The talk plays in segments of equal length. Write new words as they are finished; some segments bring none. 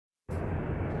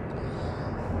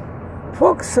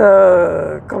Folks,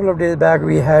 a couple of days back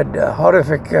we had a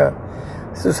horrific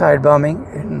suicide bombing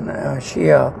in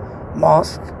Shia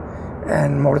mosque,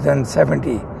 and more than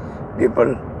 70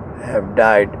 people have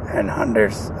died and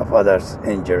hundreds of others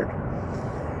injured.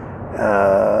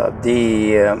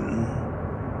 The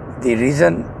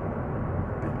reason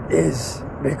is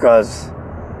because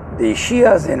the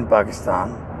Shias in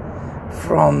Pakistan,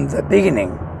 from the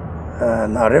beginning,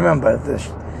 now remember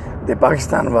the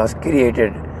Pakistan was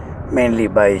created mainly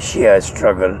by Shia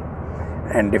struggle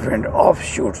and different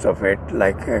offshoots of it,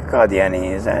 like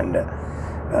Qadianis and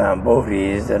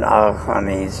Bohris and Aga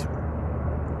Khanis,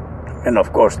 and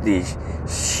of course the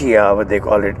Shia, what they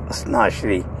call it,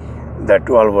 Asnashri, the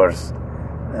 12ers,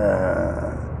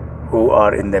 who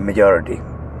are in the majority.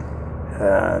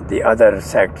 The other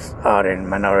sects are in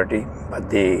minority, but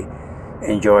they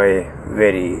enjoy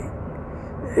very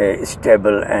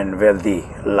stable and wealthy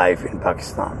life in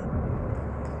Pakistan.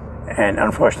 And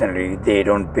unfortunately, they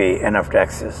don't pay enough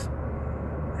taxes,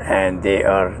 and they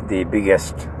are the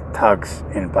biggest thugs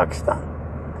in Pakistan.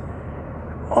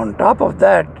 On top of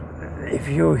that, if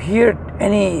you hear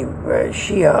any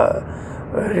Shia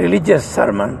religious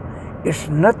sermon, it's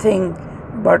nothing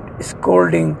but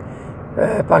scolding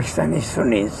Pakistani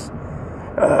Sunnis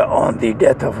on the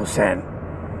death of Hussein.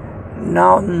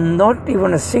 Now, not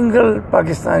even a single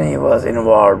Pakistani was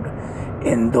involved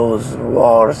in those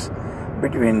wars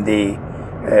between the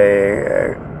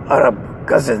Arab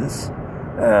cousins,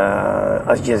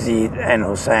 Yazid and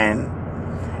Hussein,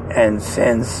 and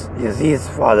since Yazid's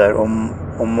father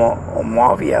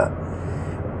Muawiyah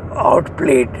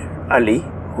outplayed Ali,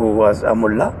 who was a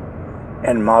mullah,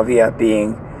 and Muawiyah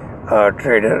being a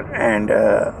trader and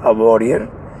a warrior,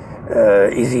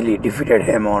 easily defeated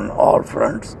him on all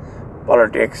fronts,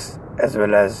 politics as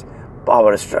well as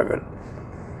power struggle.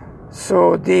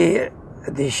 So the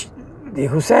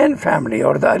Hussein family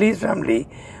or the Ali's family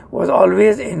was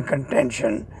always in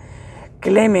contention,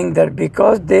 claiming that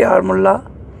because they are mullah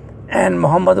and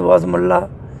Muhammad was mullah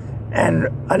and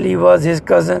Ali was his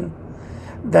cousin,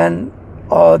 then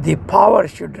the power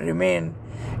should remain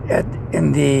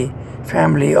in the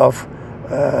family of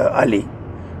Ali,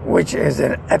 which is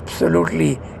an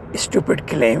absolutely stupid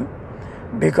claim,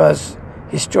 because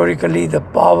historically the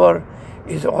power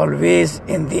is always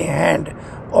in the hand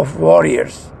of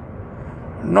warriors,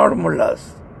 not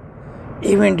mullahs.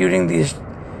 Even during this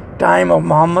time of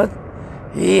Muhammad,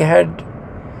 he had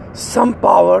some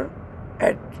power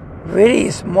at very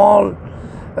small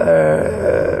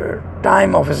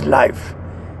time of his life,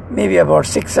 maybe about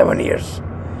 6-7 years.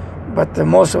 But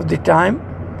most of the time,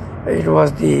 it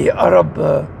was the Arab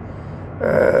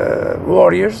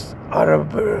warriors,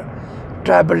 Arab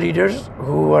tribal leaders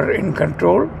who were in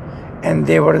control, and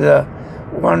they were the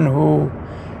one who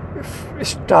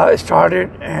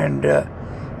started and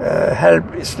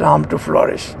helped Islam to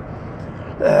flourish.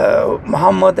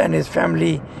 Muhammad and his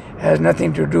family has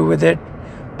nothing to do with it,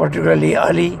 particularly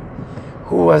Ali,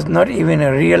 who was not even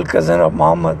a real cousin of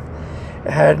Muhammad,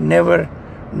 had never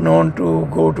known to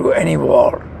go to any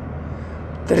war.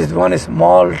 There is one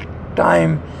small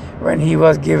time when he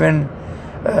was given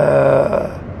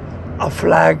a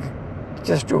flag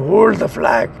just to hold the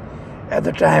flag at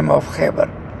the time of Khaybar.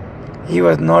 He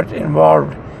was not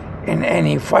involved in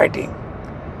any fighting,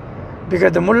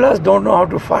 because the mullahs don't know how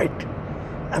to fight.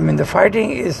 I mean, the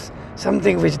fighting is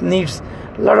something which needs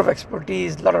a lot of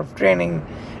expertise, a lot of training,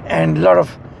 and a lot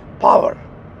of power.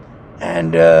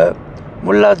 And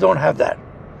mullahs don't have that.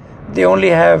 They only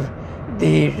have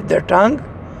their tongue,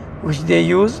 which they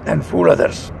use and fool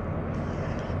others.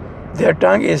 Their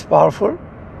tongue is powerful,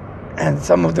 and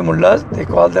some of the mullahs, they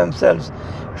call themselves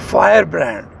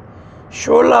firebrand.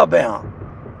 Shola bayan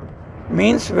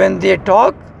means when they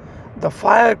talk, the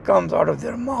fire comes out of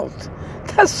their mouth.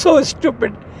 That's so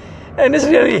stupid, and it's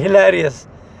really hilarious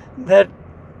that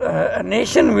a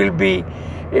nation will be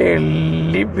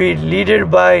led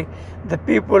by the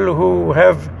people who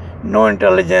have no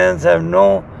intelligence, have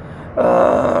no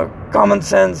common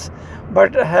sense,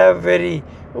 but have very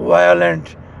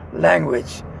violent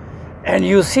language. And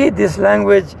you see this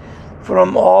language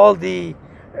from all the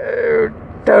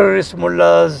terrorist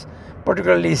mullahs,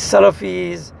 particularly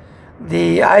Salafis,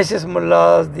 the ISIS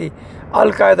mullahs, the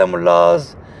Al-Qaeda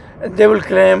mullahs. They will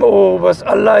claim, oh, but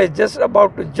Allah is just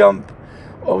about to jump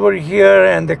over here,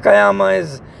 and the Qiyamah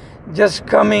is just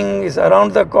coming, is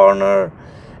around the corner,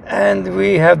 and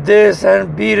we have this,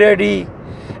 and be ready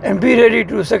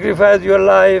to sacrifice your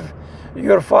life,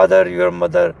 your father, your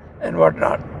mother, and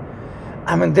whatnot.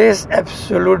 I mean, this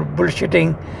absolute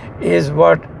bullshitting is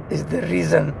what is the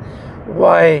reason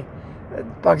why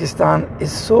Pakistan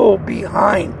is so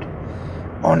behind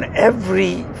on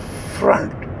every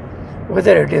front,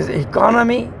 whether it is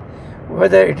economy,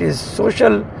 whether it is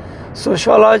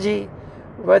sociology,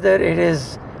 whether it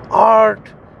is art,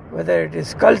 whether it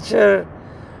is culture,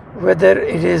 whether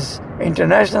it is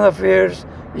international affairs,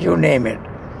 you name it.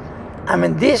 I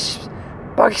mean, these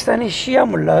Pakistani Shia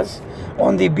mullahs,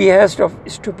 on the behest of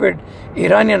stupid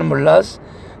Iranian mullahs,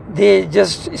 they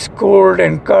just scold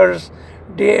and curse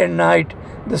day and night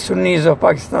the Sunnis of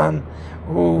Pakistan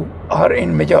who are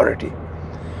in majority.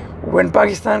 When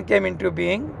Pakistan came into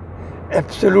being,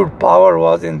 absolute power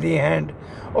was in the hand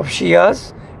of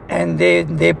Shias, and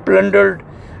they plundered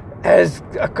as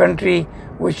a country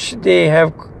which they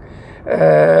have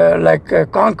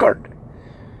conquered,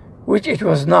 which it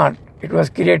was not. It was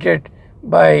created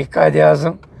by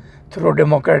Quaid-e-Azam through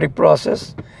democratic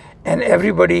process, and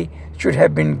everybody should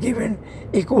have been given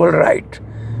equal right.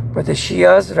 But the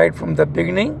Shias, right from the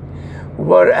beginning,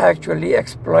 were actually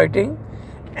exploiting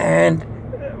and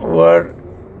were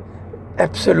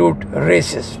absolute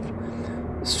racist.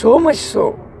 So much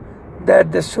so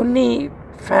that the Sunni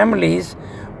families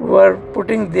were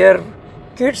putting their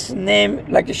kids' name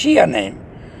like a Shia name,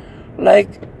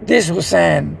 like this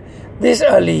Hussein, this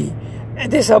Ali,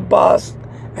 this Abbas,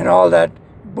 and all that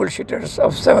bullshitters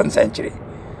of 7th century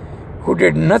who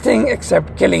did nothing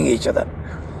except killing each other.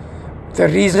 The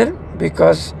reason,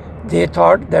 because they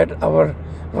thought that our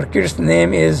kid's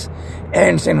name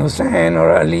ends in Hussein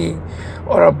or Ali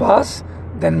or Abbas,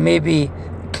 then maybe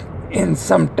in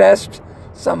some test,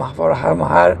 for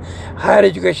higher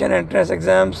education entrance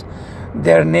exams,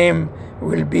 their name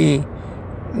will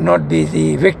not be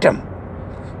the victim,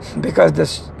 because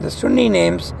the Sunni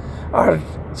names are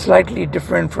slightly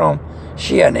different from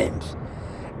Shia names.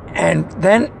 And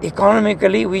then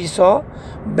economically, we saw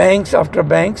banks after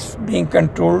banks being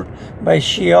controlled by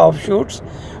Shia offshoots.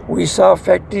 We saw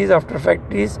factories after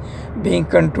factories being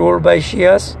controlled by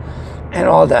Shias and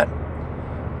all that.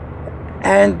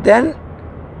 And then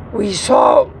we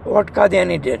saw what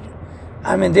Qadiani did.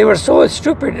 I mean, they were so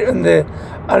stupid in the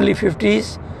early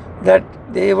 50s that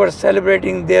they were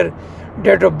celebrating their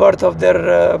date of birth of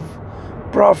their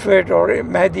prophet or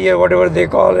Mahdi or whatever they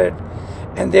call it.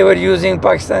 And they were using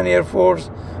Pakistan Air Force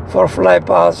for fly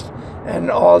past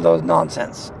and all those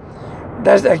nonsense.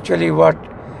 That's actually what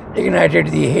ignited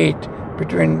the hate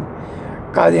between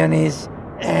Qadianis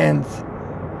and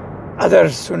other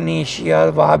Sunni,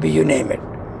 Shia, Wahhabi, you name it.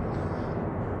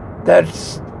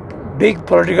 That's big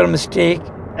political mistake,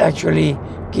 actually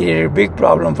created a big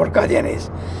problem for Qadianis.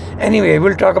 Anyway,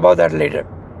 we'll talk about that later.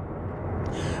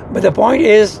 But the point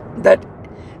is that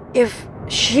if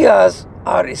Shias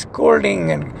are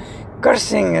scolding and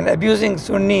cursing and abusing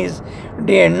Sunnis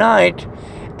day and night,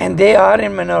 and they are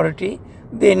in minority,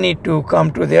 they need to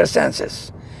come to their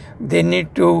senses. They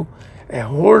need to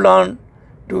hold on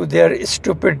to their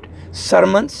stupid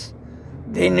sermons.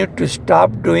 They need to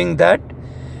stop doing that.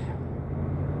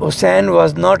 Hussein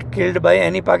was not killed by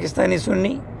any Pakistani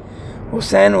Sunni.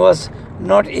 Hussein was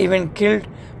not even killed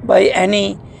by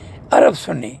any Arab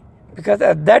Sunni, because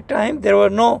at that time there were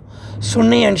no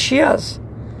Sunni and Shias.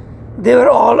 They were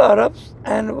all Arabs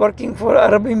and working for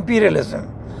Arab imperialism.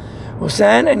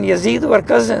 Hussein and Yazid were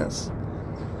cousins.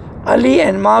 Ali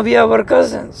and Muawiyah were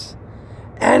cousins.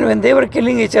 And when they were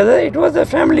killing each other, it was a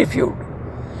family feud,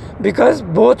 because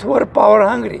both were power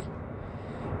hungry.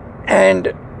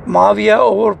 And Muawiyah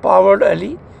overpowered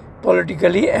Ali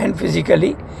politically and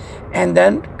physically, and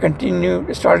then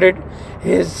started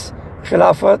his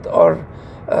Khilafat or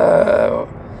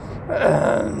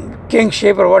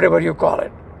kingship or whatever you call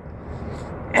it.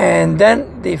 And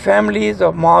then the families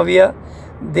of Muawiyah,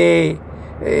 they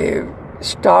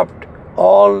stopped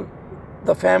all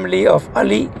the family of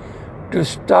Ali to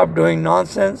stop doing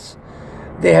nonsense.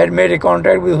 They had made a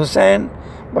contract with Hussein,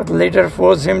 but later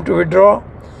forced him to withdraw.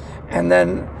 And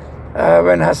then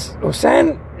when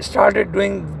Hussein started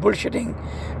doing bullshitting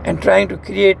and trying to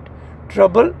create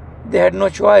trouble, they had no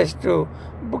choice to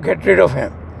get rid of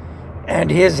him. And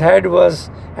he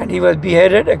was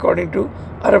beheaded according to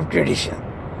Arab tradition.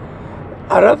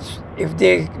 Arabs, if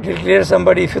they declare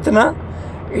somebody fitna,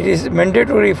 it is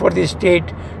mandatory for the state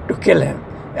to kill him.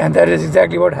 And that is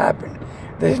exactly what happened.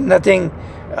 There is nothing,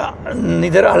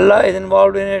 neither Allah is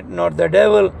involved in it, nor the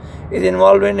devil is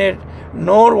involved in it,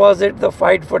 nor was it the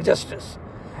fight for justice.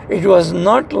 It was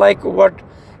not like what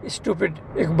stupid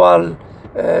Iqbal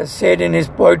said in his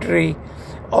poetry,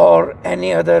 or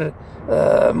any other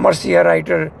Marsiya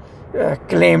writer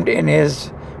claimed in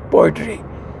his poetry.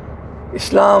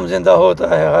 Islam zinda hota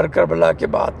hai har Karbala ke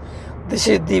baad. This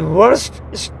is the worst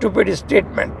stupid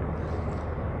statement,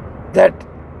 that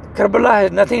Karbala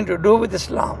has nothing to do with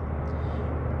Islam.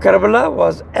 Karbala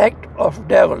was act of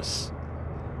devils,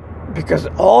 because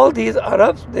all these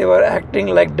Arabs, they were acting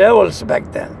like devils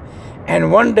back then,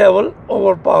 and one devil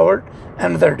overpowered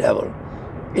another devil.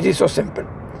 It is so simple.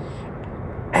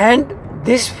 And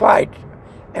this fight,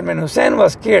 and when Hussein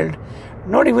was killed,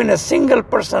 not even a single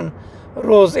person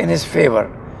rose in his favor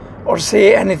or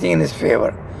say anything in his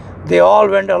favor. They all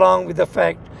went along with the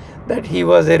fact that he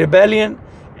was a rebellion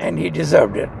and he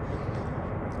deserved it.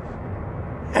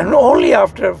 And only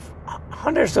after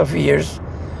hundreds of years,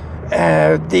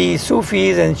 the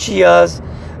Sufis and Shias,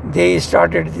 they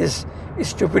started this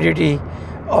stupidity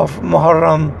of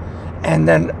Muharram, and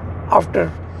then after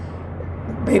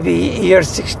maybe year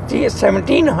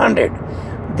 1700,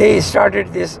 they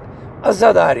started this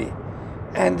Azadari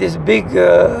and these big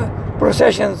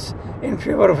processions in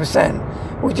favor of Hussein,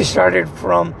 which started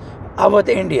from Awadh,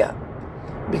 India,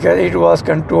 because it was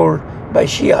controlled by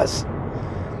Shias.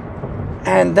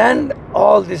 And then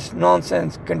all this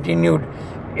nonsense continued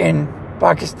in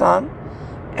Pakistan,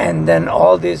 and then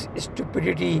all this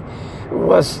stupidity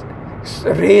was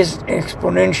raised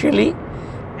exponentially,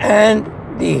 and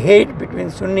the hate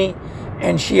between Sunni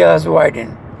and Shias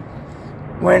widened.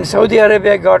 When Saudi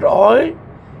Arabia got oil,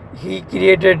 he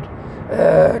created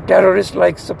terrorists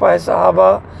like Sepah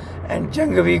Sahaba and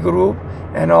Jangawi group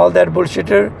and all that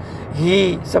bullshitter.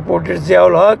 He supported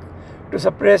Ziaul Haq to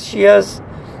suppress Shias,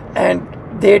 and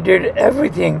they did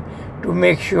everything to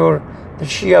make sure the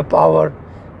Shia power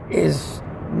is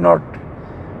not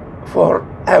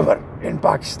forever in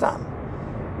Pakistan.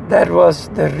 That was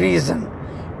the reason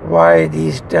why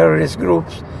these terrorist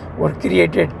groups were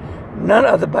created,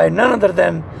 by none other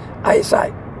than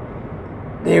ISI.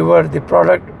 They were the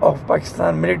product of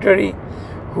Pakistan military,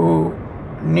 who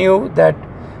knew that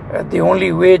the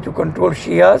only way to control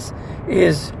Shias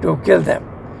is to kill them.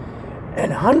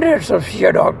 And hundreds of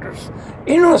Shia doctors,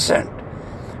 innocent,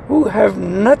 who have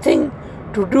nothing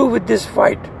to do with this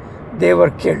fight, they were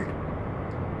killed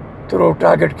through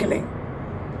target killing.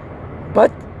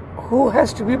 But who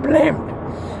has to be blamed?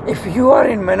 If you are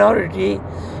in minority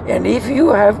and if you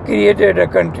have created a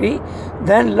country,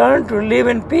 then learn to live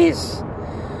in peace.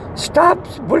 Stop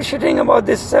bullshitting about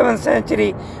this 7th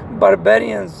century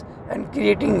barbarians and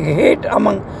creating hate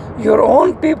among your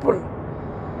own people.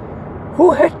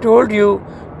 Who had told you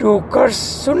to curse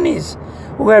Sunnis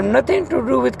who have nothing to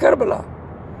do with Karbala?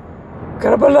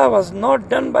 Karbala was not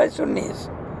done by Sunnis.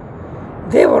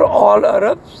 They were all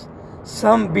Arabs.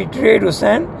 Some betrayed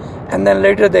Hussein and then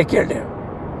later they killed him.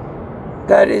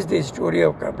 That is the story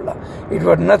of Karbala. It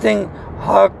was nothing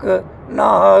haq,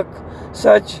 na haq,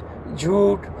 such,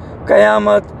 jhoot,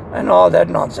 qayamat and all that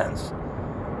nonsense.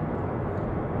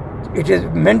 It is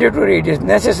mandatory, it is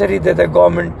necessary that the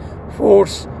government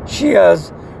force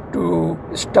Shias to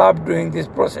stop doing this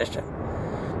procession.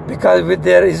 Because with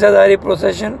their Izzadari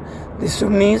procession, the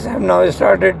Sunnis have now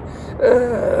started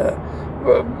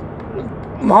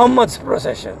Muhammad's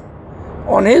procession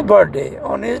on his birthday,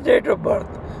 on his date of birth,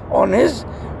 on his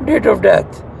date of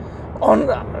death, on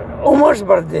Umar's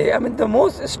birthday. I mean, the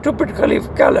most stupid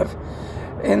caliph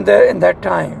in that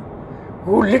time,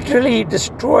 who literally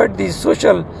destroyed the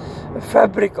social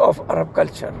fabric of Arab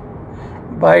culture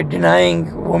by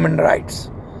denying women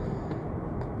rights.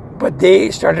 But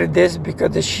they started this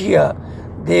because the Shia,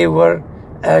 they were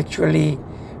actually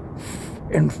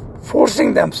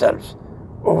enforcing themselves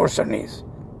over Sunnis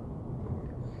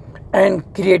and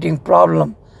creating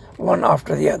problem one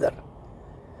after the other.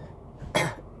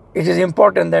 It is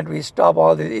important that we stop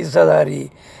all this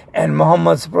Izzadari and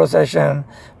Muhammad's procession,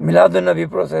 Miladun Nabi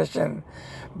procession,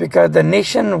 because the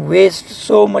nation wastes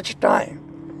so much time.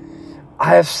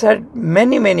 I have said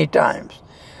many, many times,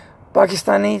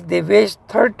 Pakistanis, they waste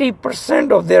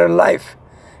 30% of their life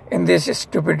in these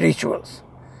stupid rituals.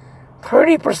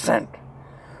 30%.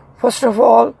 First of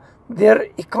all, their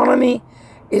economy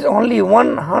is only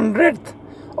 1/100th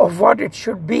of what it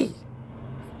should be.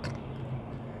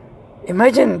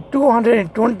 Imagine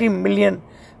 220 million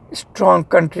strong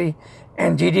country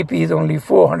and GDP is only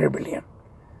 400 billion.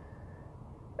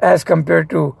 As compared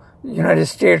to United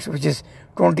States, which is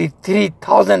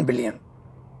 23,000 billion.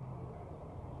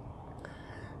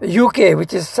 The UK,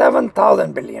 which is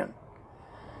 7,000 billion.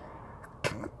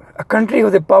 A country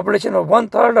with a population of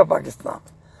 1/3 of Pakistan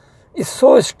is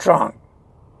so strong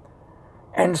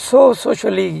and so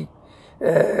socially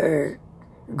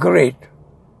great,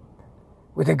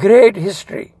 with a great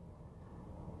history.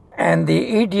 And the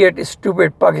idiot,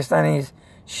 stupid Pakistanis,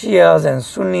 Shias and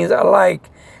Sunnis alike,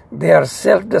 they are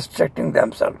self-destructing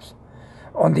themselves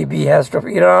on the behest of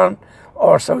Iran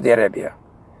or Saudi Arabia.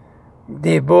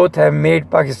 They both have made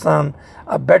Pakistan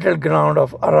a battleground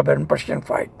of Arab and Persian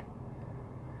fight.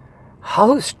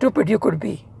 How stupid you could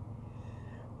be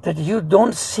that you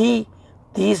don't see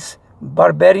these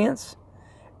barbarians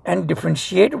and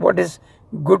differentiate what is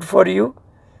good for you.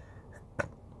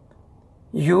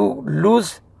 You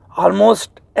lose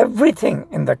almost everything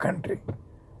in the country.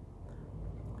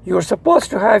 You're supposed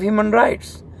to have human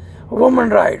rights, women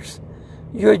rights.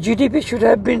 Your GDP should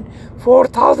have been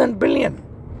 4,000 billion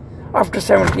after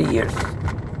 70 years.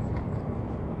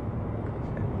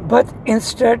 But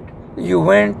instead, you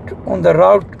went on the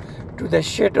route to the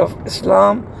shit of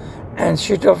Islam and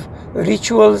shit of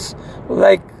rituals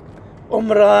like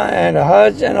Umrah and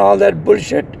Hajj and all that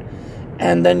bullshit,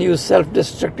 and then you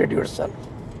self-destructed yourself.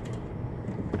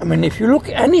 I mean, if you look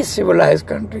at any civilized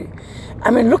country,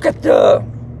 I mean, look at the,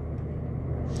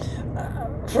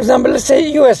 for example, let's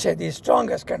say USA, the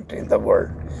strongest country in the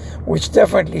world, which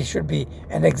definitely should be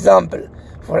an example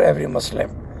for every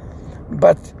Muslim.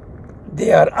 But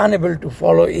they are unable to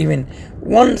follow even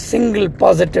one single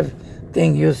positive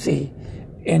thing you see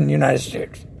in the United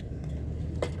States.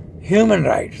 Human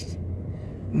rights,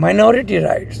 minority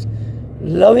rights,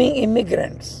 loving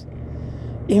immigrants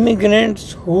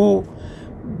who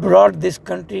brought this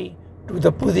country to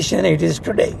the position it is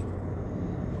today.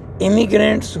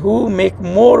 Immigrants who make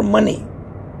more money.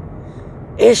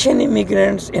 Asian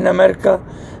immigrants in America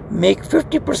make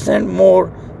 50%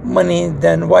 more money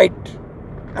than white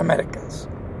Americans.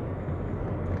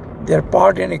 Their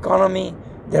part in economy,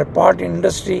 their part in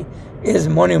industry is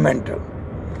monumental.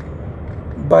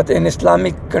 But in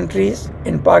Islamic countries,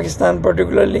 in Pakistan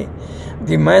particularly,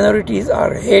 the minorities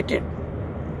are hated.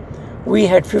 We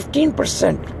had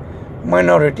 15%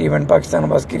 minority when Pakistan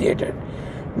was created.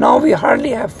 Now we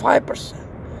hardly have 5%.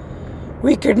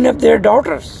 We kidnap their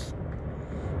daughters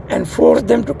and force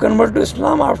them to convert to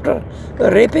Islam after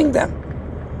raping them.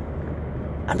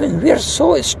 I mean, we are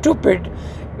so stupid,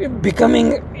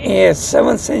 becoming a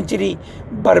 7th century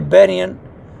barbarian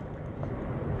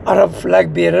Arab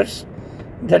flag bearers,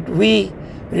 that we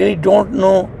really don't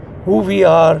know who we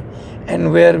are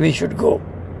and where we should go.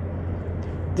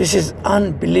 This is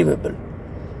unbelievable.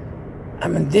 I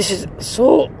mean, this is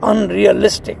so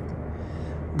unrealistic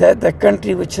that the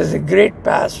country which has a great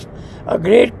past, a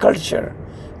great culture,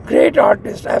 great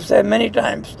artists, I've said many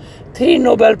times, 3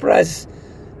 Nobel Prize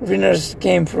winners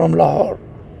came from Lahore.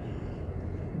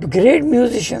 Great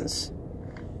musicians.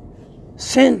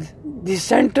 Sindh, the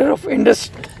center of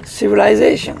Indus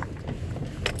civilization.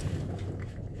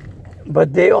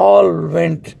 But they all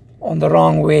went on the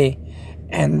wrong way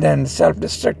and then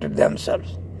self-destructed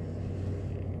themselves.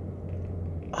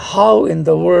 How in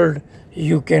the world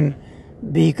you can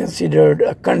be considered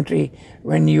a country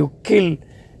when you kill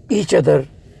each other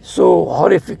so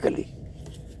horrifically?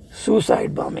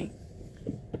 Suicide bombing,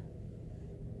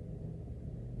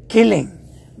 killing,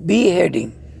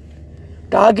 beheading,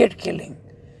 target killing,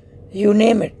 you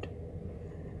name it.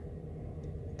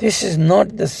 This is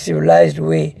not the civilized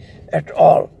way at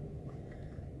all.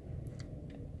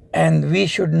 And we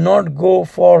should not go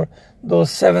for those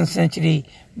 7th century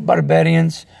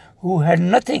barbarians who had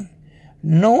nothing,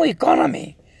 no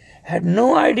economy, had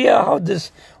no idea how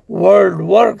this world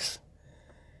works,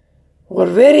 were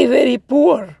very, very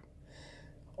poor.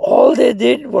 All they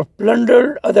did was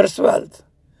plundered others' wealth.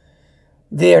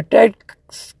 They attacked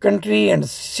country and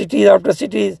cities after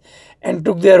cities and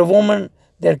took their women,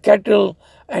 their cattle,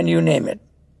 and you name it.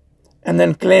 And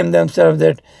then claimed themselves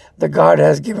that the God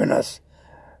has given us.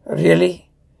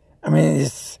 Really? I mean,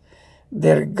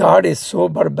 their God is so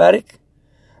barbaric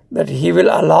that he will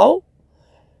allow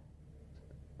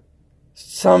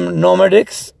some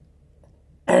nomadics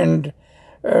and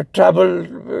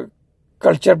tribal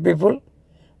culture people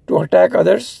to attack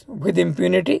others with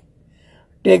impunity,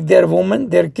 take their women,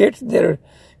 their kids, their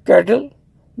cattle,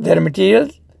 their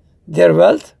materials, their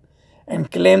wealth, and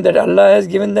claim that Allah has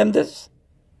given them this?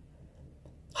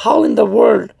 How in the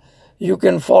world you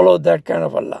can follow that kind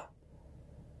of Allah,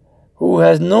 who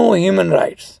has no human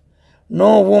rights,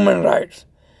 no woman rights,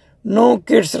 no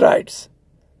kids' rights?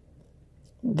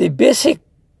 The basic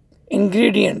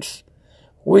ingredients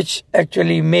which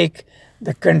actually make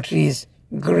the countries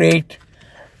great,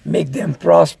 make them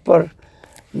prosper,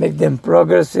 make them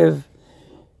progressive.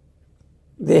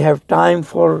 They have time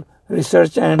for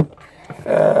research and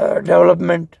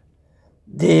development.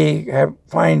 They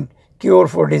find cure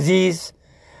for disease.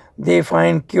 They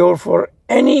find cure for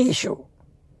any issue.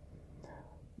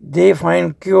 They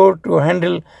find cure to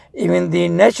handle even the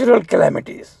natural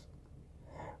calamities,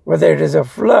 whether it is a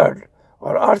flood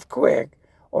or earthquake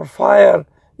or fire,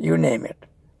 you name it.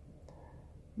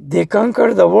 They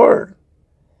conquer the world.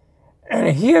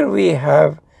 And here we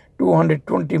have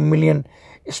 220 million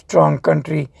strong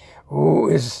country who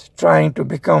is trying to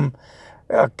become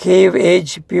a cave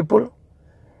age people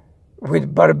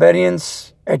with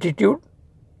barbarians attitude,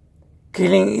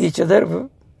 killing each other,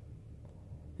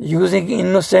 using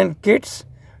innocent kids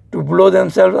to blow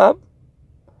themselves up.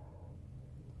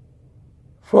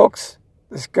 Folks,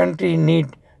 this country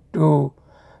need to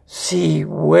see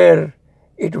where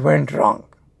it went wrong.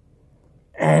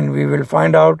 And we will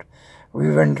find out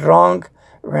we went wrong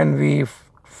when we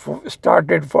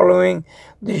started following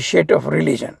the shit of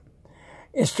religion.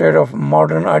 Instead of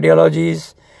modern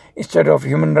ideologies, instead of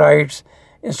human rights,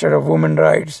 instead of women's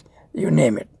rights, you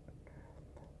name it.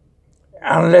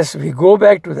 Unless we go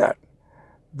back to that,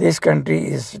 this country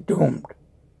is doomed.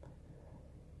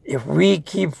 If we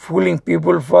keep fooling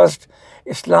people first,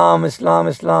 Islam, Islam,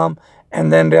 Islam,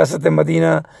 and then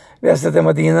Riyasat-e-Madina,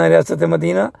 Riyasat-e-Madina,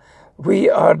 Riyasat-e-Madina, we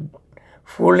are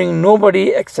fooling nobody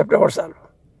except ourselves.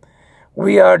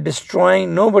 We are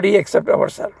destroying nobody except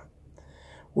ourselves.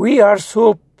 We are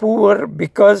so poor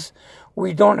because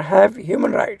we don't have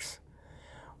human rights.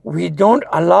 We don't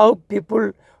allow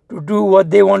people to do what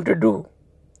they want to do.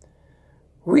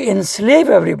 We enslave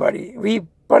everybody. We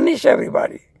punish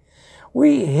everybody.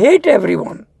 We hate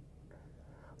everyone.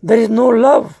 There is no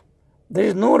love. There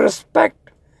is no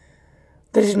respect.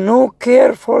 There is no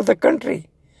care for the country,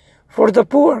 for the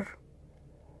poor.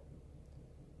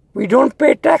 We don't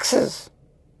pay taxes.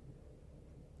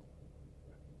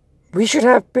 We should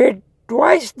have paid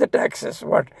twice the taxes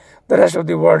what the rest of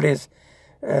the world is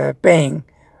paying,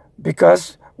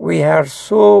 because we are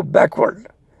so backward,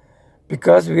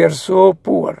 because we are so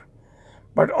poor.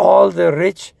 But all the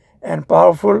rich and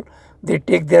powerful, they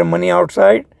take their money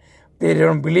outside. They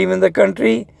don't believe in the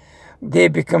country. They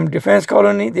become defense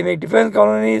colony. They make defense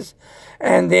colonies,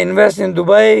 and they invest in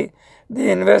Dubai. They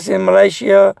invest in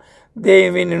Malaysia. They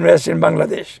even invest in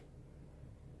Bangladesh.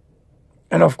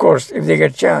 And of course, if they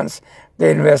get a chance,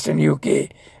 they invest in UK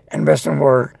and Western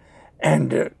world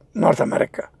and North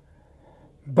America.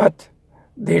 But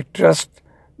they trust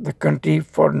the country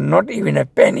for not even a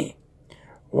penny,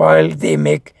 while they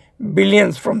make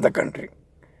billions from the country.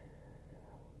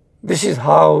 This is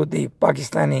how the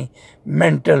Pakistani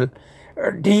mental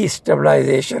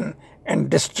destabilization and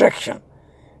distraction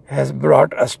has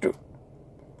brought us to.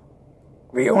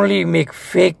 We only make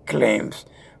fake claims,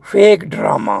 fake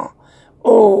drama.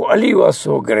 Oh, Ali was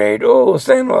so great. Oh,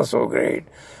 Hussein was so great.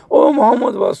 Oh,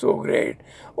 Muhammad was so great.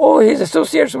 Oh, his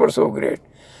associates were so great.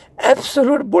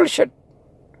 Absolute bullshit.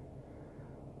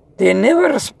 They never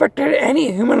respected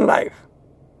any human life.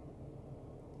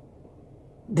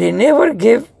 They never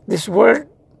gave this world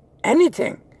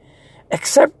anything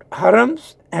except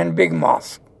harams and big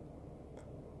mosques.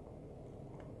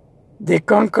 They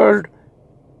conquered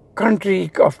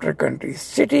country after country,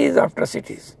 cities after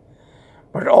cities.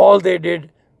 But all they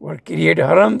did was create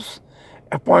harams,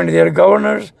 appoint their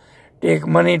governors, take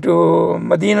money to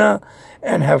Medina,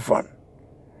 and have fun.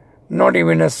 Not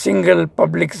even a single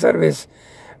public service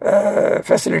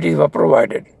facilities were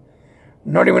provided.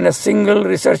 Not even a single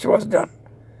research was done.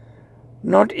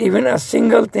 Not even a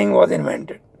single thing was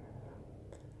invented.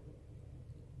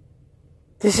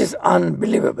 This is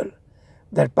unbelievable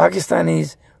that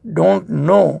Pakistanis don't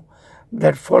know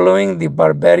that following the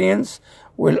barbarians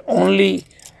will only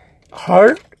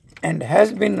hurt and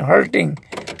has been hurting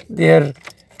their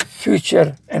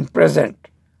future and present.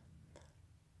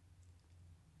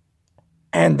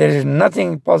 And there is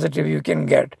nothing positive you can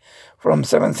get from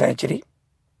 7th century,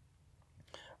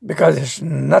 because it's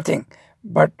nothing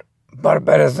but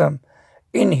barbarism,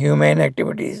 inhumane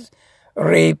activities,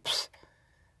 rapes,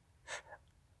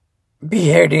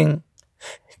 beheading,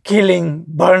 killing,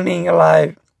 burning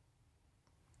alive,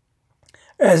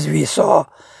 as we saw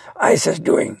ISIS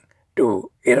doing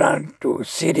to Iran, to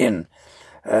Syrian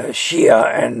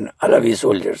Shia and Alawi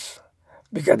soldiers,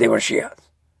 because they were Shias.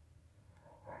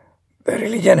 The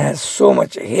religion has so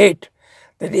much hate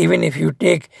that even if you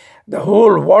take the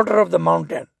whole water of the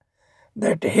mountain,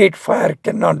 that hate fire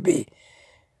cannot be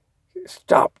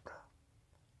stopped.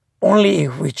 Only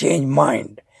if we change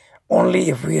mind, only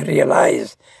if we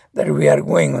realize that we are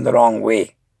going on the wrong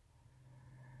way.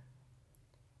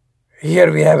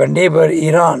 Here we have a neighbor,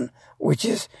 Iran, which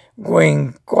is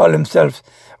call himself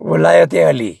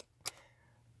Walayat-e-Ali.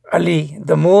 Ali,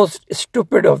 the most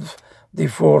stupid of the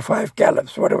 4 or 5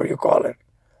 caliphs, whatever you call it.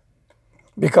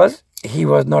 Because he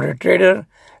was not a trader,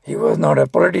 he was not a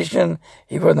politician,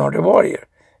 he was not a warrior.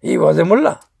 He was a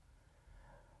mullah.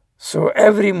 So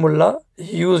every mullah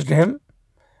used him,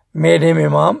 made him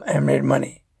imam, and made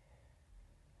money.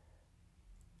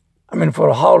 I mean,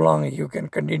 for how long you can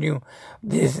continue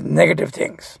these negative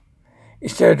things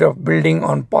instead of building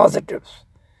on positives?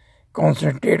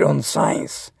 concentrate on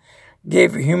science,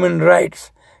 give human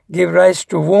rights, give rights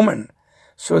to women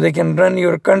so they can run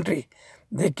your country.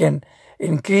 They can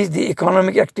increase the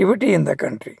economic activity in the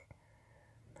country.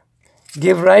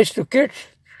 Give rights to kids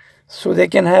so they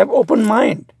can have open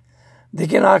mind. They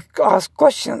can ask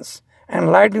questions and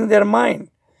enlighten their mind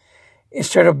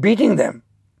instead of beating them.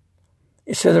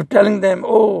 Instead of telling them,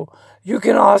 oh, you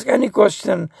can ask any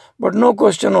question, but no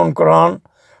question on Quran,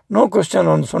 no question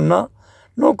on Sunnah,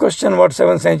 no question what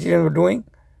 7th century were doing.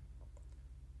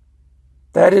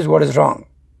 That is what is wrong.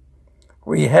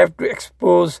 We have to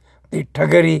expose the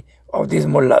thuggery of these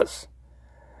mullahs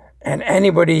and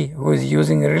anybody who is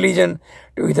using religion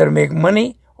to either make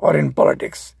money or in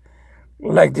politics,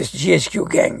 like this GHQ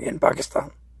gang in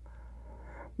Pakistan.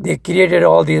 They created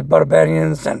all these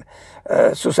barbarians and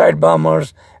suicide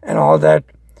bombers and all that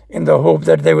in the hope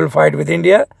that they will fight with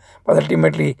India, but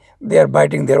ultimately they are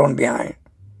biting their own behind.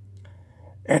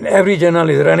 And every general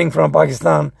is running from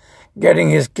Pakistan, getting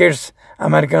his kids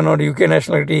American or UK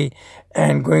nationality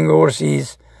and going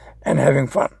overseas and having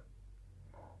fun.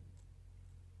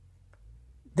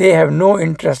 They have no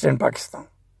interest in Pakistan.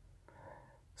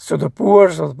 So the poor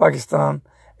of Pakistan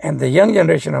and the young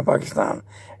generation of Pakistan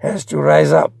has to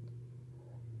rise up,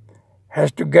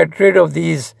 has to get rid of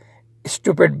these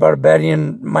stupid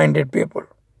barbarian-minded people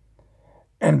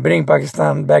and bring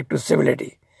Pakistan back to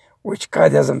civility, which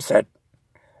Quaid Azam said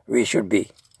we should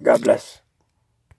be. God bless.